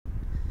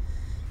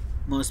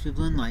Most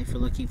people in life are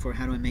looking for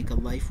how do I make a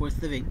life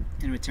worth living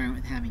and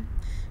retirement worth having.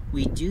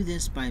 We do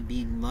this by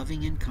being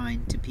loving and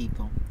kind to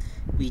people.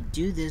 We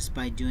do this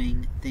by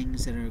doing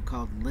things that are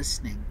called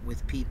listening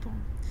with people.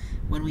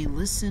 When we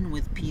listen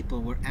with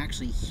people, we're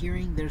actually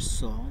hearing their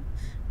soul.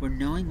 We're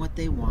knowing what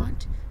they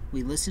want.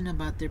 We listen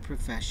about their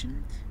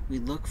profession. We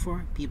look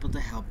for people to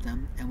help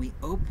them, and we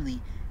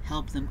openly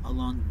help them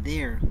along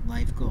their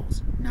life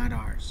goals, not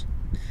ours.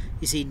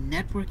 You see,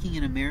 networking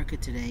in America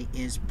today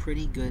is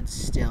pretty good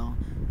still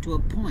to a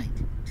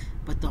point.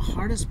 But the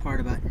hardest part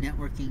about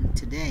networking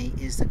today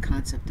is the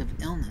concept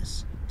of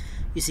illness.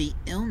 You see,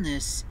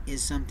 illness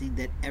is something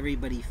that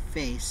everybody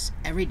faces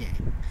every day,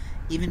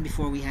 even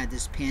before we had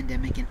this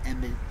pandemic and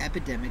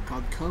epidemic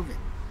called COVID.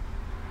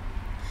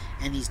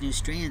 And these new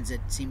strands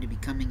that seem to be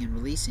coming and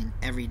releasing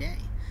every day.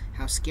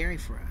 How scary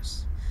for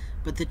us.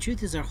 But the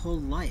truth is our whole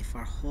life,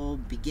 our whole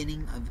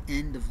beginning of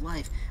end of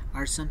life,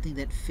 are something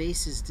that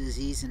faces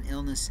disease and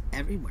illness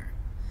everywhere.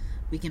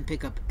 We can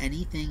pick up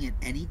anything at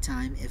any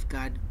time if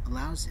God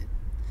allows it.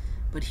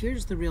 But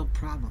here's the real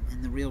problem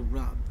and the real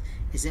rub,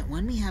 is that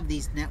when we have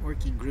these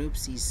networking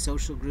groups, these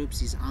social groups,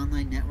 these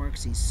online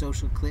networks, these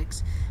social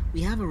cliques,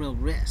 we have a real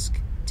risk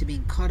to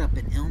being caught up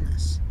in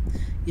illness.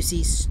 You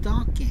see,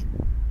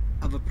 stalking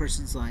of a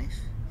person's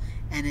life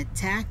and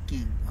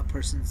attacking a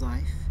person's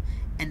life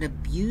and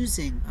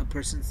abusing a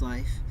person's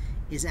life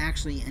is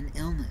actually an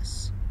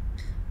illness.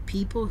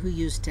 People who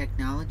use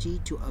technology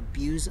to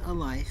abuse a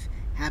life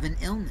have an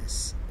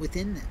illness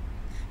within them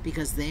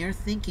because they are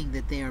thinking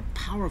that they are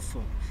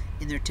powerful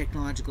in their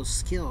technological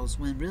skills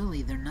when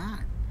really they're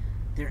not.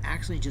 They're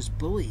actually just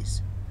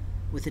bullies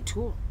with a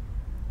tool.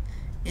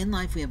 In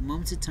life, we have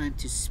moments of time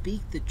to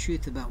speak the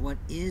truth about what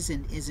is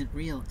and isn't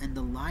real, and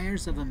the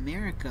liars of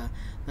America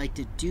like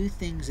to do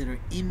things that are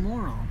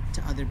immoral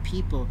to other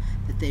people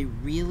that they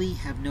really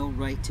have no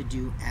right to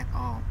do at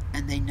all,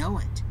 and they know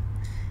it.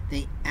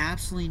 They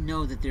absolutely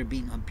know that they're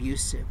being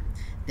abusive.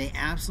 They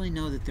absolutely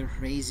know that they're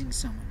raising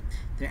someone.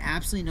 They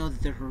absolutely know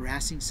that they're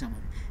harassing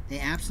someone. They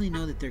absolutely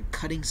know that they're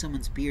cutting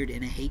someone's beard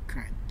in a hate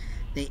crime.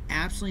 They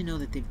absolutely know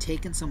that they've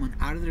taken someone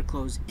out of their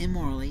clothes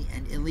immorally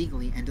and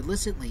illegally and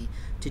illicitly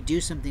to do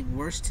something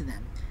worse to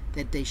them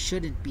that they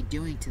shouldn't be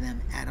doing to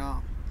them at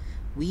all.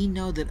 We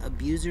know that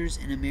abusers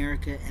in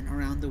America and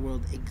around the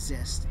world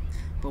exist,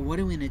 but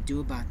what are we going to do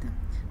about them?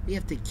 We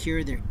have to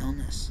cure their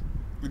illness.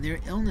 And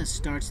their illness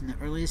starts in the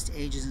earliest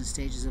ages and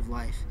stages of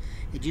life.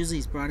 It usually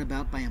is brought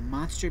about by a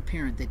monster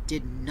parent that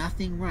did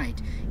nothing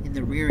right in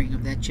the rearing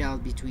of that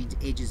child between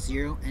ages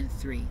 0 and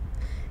 3.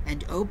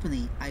 And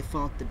openly, I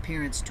fault the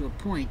parents to a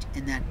point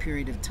in that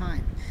period of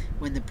time,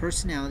 when the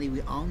personality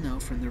we all know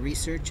from the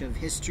research of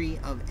history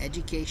of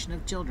education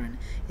of children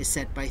is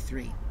set by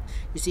 3.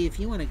 You see, if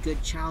you want a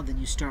good child, then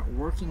you start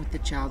working with the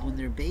child when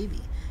they're a baby.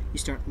 You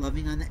start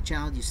loving on that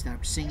child, you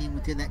start singing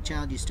with that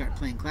child, you start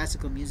playing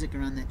classical music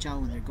around that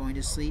child when they're going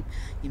to sleep.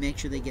 You make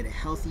sure they get a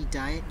healthy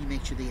diet, you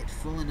make sure they get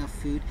full enough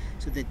food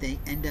so that they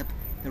end up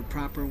the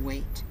proper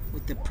weight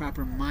with the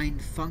proper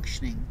mind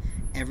functioning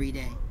every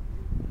day.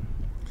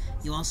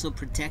 You also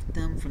protect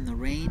them from the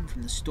rain,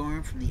 from the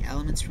storm, from the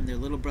elements, from their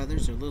little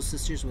brothers or little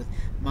sisters with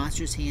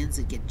monstrous hands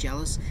that get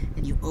jealous,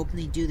 and you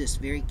openly do this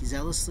very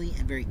zealously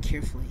and very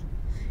carefully.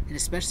 And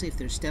especially if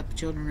there's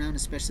stepchildren around,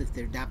 especially if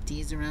there are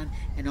adoptees around,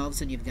 and all of a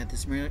sudden you've got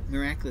this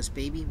miraculous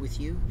baby with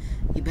you,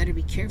 you better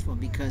be careful,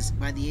 because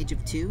by the age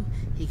of 2,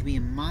 he could be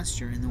a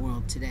monster in the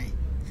world today.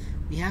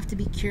 We have to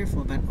be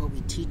careful about what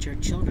we teach our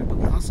children, but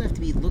we also have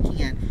to be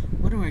looking at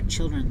what do our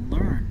children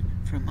learn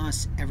from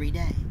us every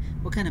day.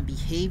 What kind of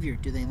behavior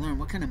do they learn?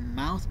 What kind of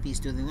mouthpiece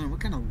do they learn?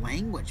 What kind of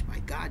language, by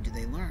God, do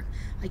they learn?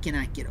 I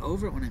cannot get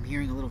over it when I'm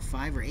hearing a little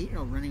 5 or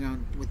 8-year-old running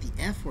around with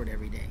the F word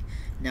every day.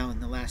 Now, in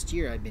the last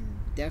year, I've been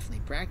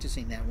definitely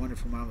practicing that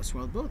wonderful, marvelous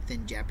world, both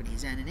in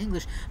Japanese and in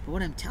English. But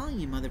what I'm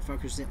telling you,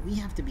 motherfuckers, is that we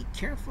have to be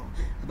careful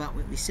about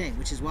what we say,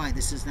 which is why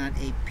this is not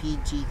a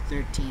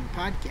PG-13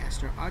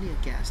 podcast or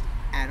audiocast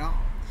at all.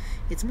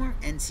 It's more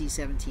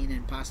NC-17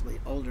 and possibly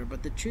older,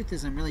 but the truth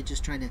is I'm really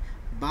just trying to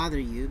bother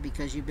you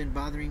because you've been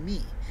bothering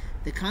me.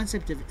 The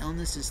concept of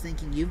illness is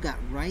thinking you've got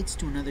rights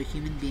to another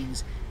human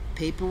being's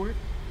paperwork,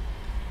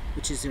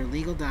 which is their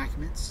legal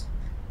documents,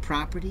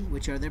 property,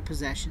 which are their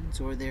possessions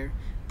or their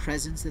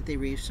presents that they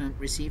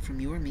receive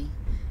from you or me,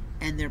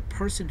 and their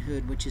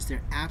personhood, which is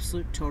their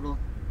absolute total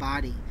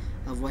body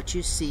of what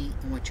you see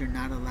and what you're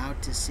not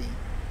allowed to see.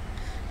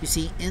 You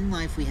see, in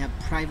life we have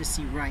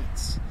privacy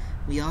rights.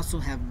 We also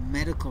have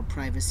medical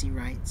privacy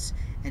rights.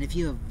 And if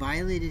you have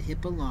violated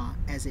HIPAA law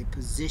as a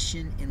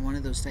position in one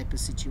of those type of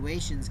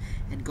situations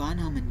and gone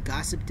home and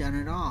gossiped on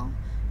it all,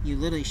 you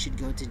literally should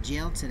go to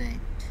jail today.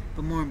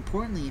 But more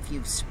importantly, if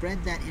you've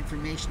spread that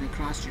information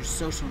across your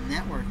social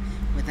network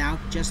without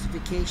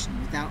justification,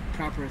 without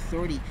proper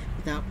authority,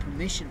 without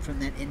permission from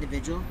that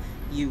individual,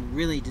 you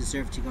really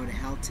deserve to go to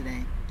hell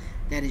today.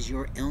 That is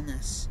your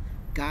illness.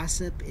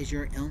 Gossip is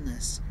your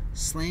illness.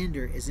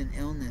 Slander is an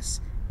illness.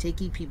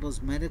 Taking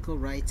people's medical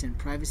rights and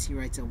privacy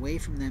rights away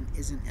from them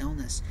is an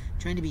illness.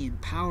 Trying to be in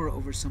power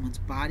over someone's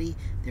body,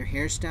 their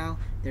hairstyle,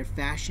 their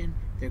fashion,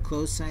 their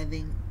clothes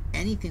sizing,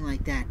 anything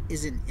like that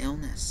is an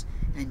illness.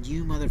 And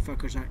you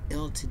motherfuckers are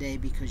ill today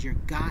because your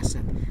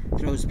gossip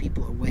throws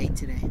people away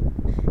today.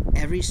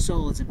 Every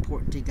soul is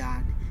important to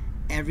God.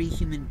 Every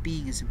human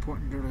being is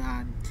important to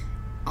God.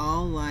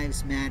 All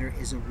Lives Matter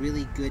is a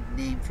really good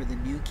name for the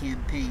new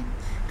campaign,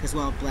 because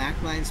while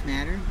Black Lives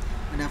Matter,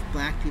 enough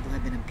black people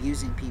have been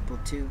abusing people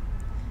too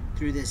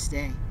through this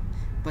day.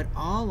 But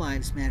All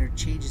Lives Matter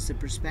changes the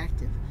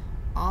perspective.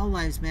 All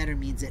Lives Matter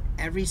means that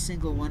every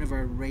single one of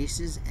our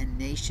races and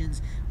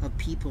nations of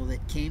people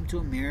that came to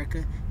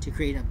America to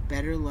create a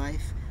better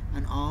life,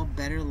 an all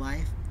better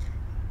life,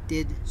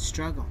 did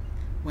struggle,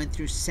 went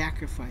through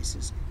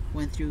sacrifices,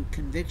 went through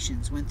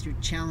convictions, went through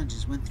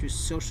challenges, went through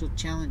social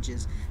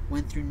challenges,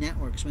 went through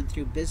networks, went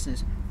through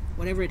business,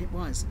 whatever it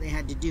was they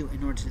had to do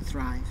in order to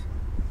thrive.